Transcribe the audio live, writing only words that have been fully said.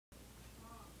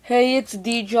Hey, it's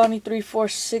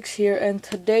DJohnny346 here, and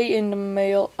today in the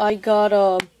mail I got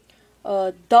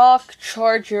a dock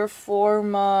charger for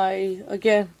my,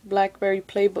 again, Blackberry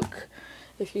Playbook.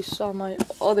 If you saw my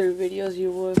other videos,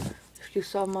 if you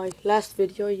saw my last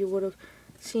video, you would have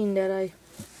seen that I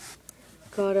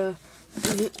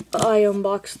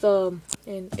unboxed an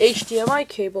HDMI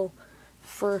cable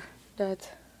for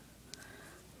that.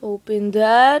 Open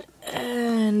that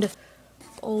and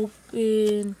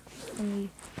open. Let me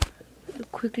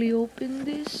quickly open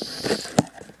this,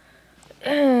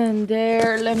 and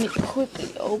there, let me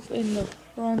quickly open the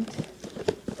front,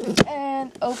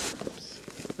 and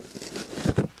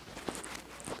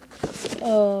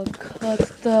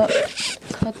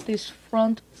cut this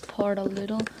front part a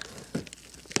little.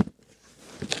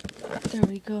 There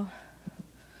we go.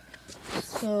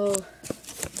 So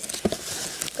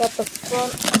got the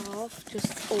front off.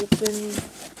 Just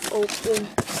open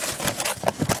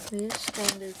this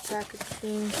standard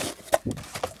packaging.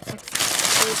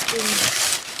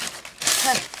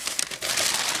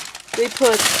 They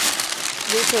put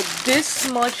this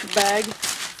much bag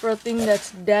for a thing that's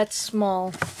that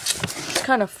small. It's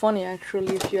kind of funny,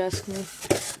 actually, if you ask me.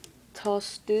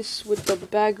 Toss this with the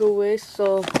bag away.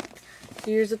 So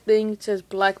here's the thing. It says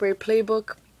Blackberry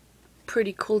Playbook.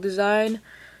 Pretty cool design.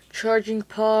 Charging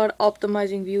pod,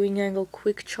 optimizing viewing angle,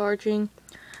 quick charging.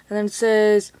 And then it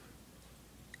says,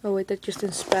 oh wait, that's just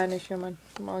in Spanish. Come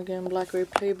on, again, Blackberry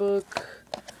Playbook.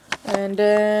 And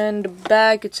then the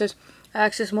back, it says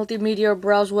access multimedia or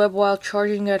browse web while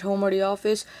charging at home or the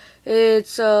office. It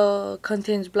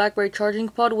contains Blackberry charging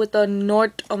pod with a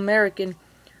North American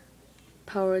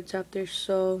power adapter.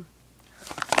 So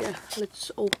yeah,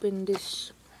 let's open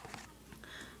this.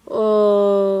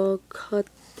 Cut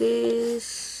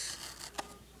this.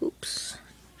 Oops,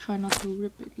 try not to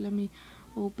rip it. Let me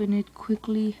open it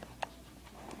quickly.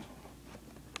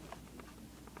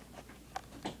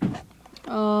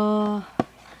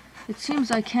 It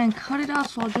seems I can't cut it out,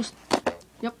 so I'll just,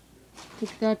 yep,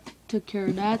 took care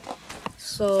of that.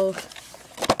 So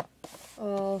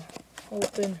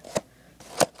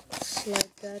slide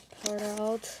that part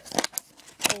out,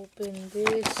 open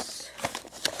this,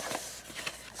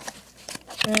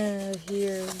 and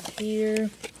here,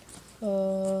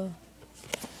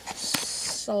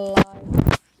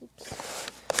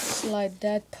 slide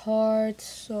that part.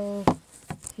 So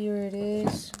here it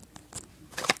is.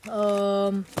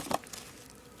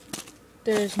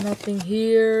 There's nothing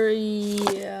here.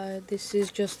 Yeah, this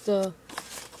is just a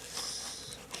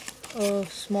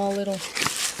small little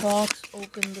box.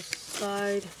 Open the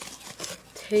side,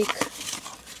 take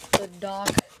the dock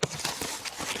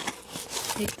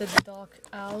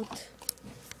out.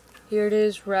 Here it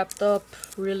is, wrapped up,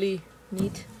 really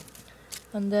neat.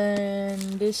 And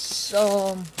then this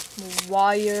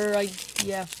wire,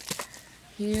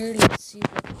 here, let's see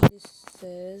what this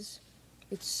says.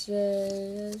 It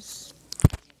says,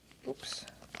 oops,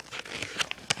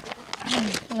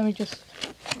 let me just,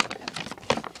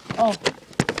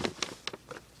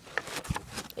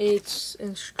 it's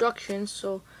instructions,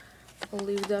 so I'll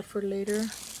leave that for later.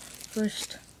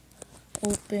 First,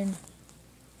 open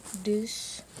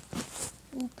this.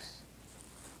 Oops.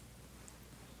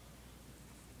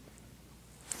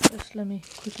 Just let me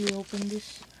quickly open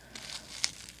this.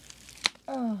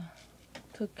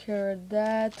 Took care of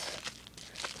that.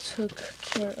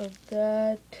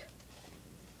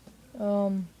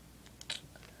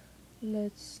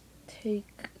 Let's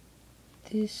take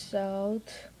this out.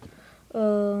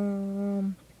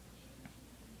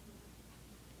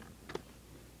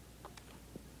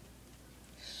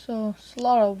 So it's a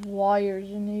lot of wires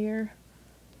in here,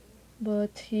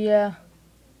 but yeah,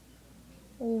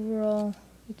 overall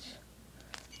it's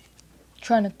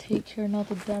trying to take care not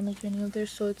to damage any of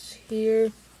this. So it's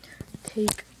here,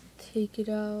 take it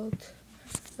out,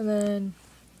 and then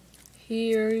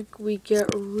here we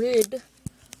get rid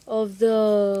of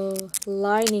the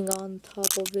lining on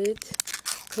top of it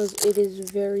because it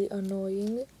is very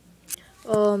annoying.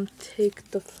 Take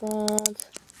the front,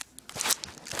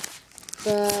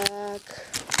 back,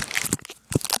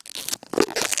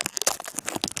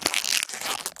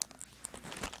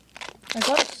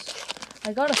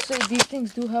 I gotta say, these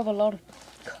things do have a lot of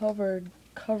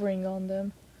covering on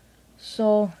them.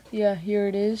 So yeah, here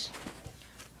it is,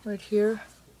 right here,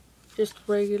 just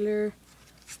regular.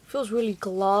 Feels really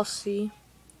glossy.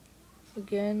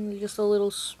 Again, just a little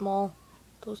small.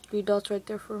 Those 3 dots right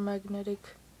there for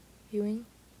magnetic viewing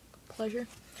pleasure.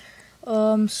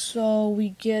 So we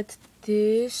get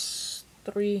this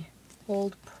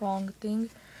 3-volt prong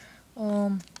thing,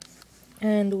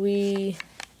 and we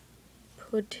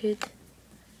put it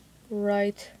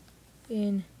right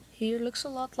in here looks a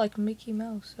lot like Mickey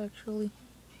Mouse, actually.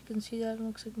 You can see that it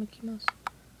looks like Mickey Mouse.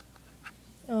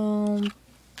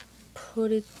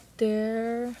 Put it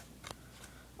there.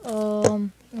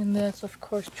 And that's of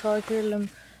course charger. Let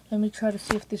me try to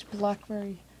see if this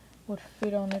Blackberry would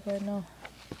fit on it right now.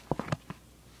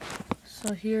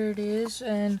 So here it is,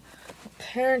 and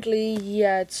apparently,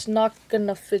 yeah, it's not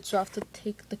gonna fit, so I have to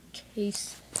take the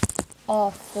case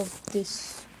off of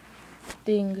this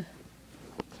thing.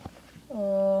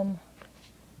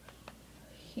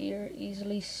 Here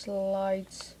easily slide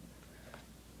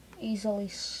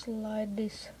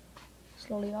this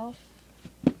slowly off,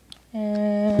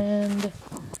 and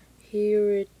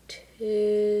here it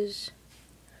is.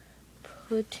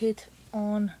 Put it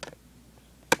on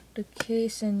the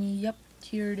case, and yep,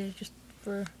 here it is, just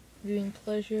for viewing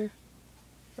pleasure,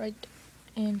 right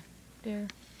in there,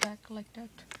 back like that.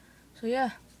 So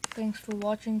yeah, thanks for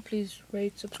watching. Please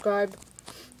rate, subscribe,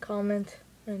 comment,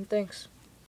 and thanks.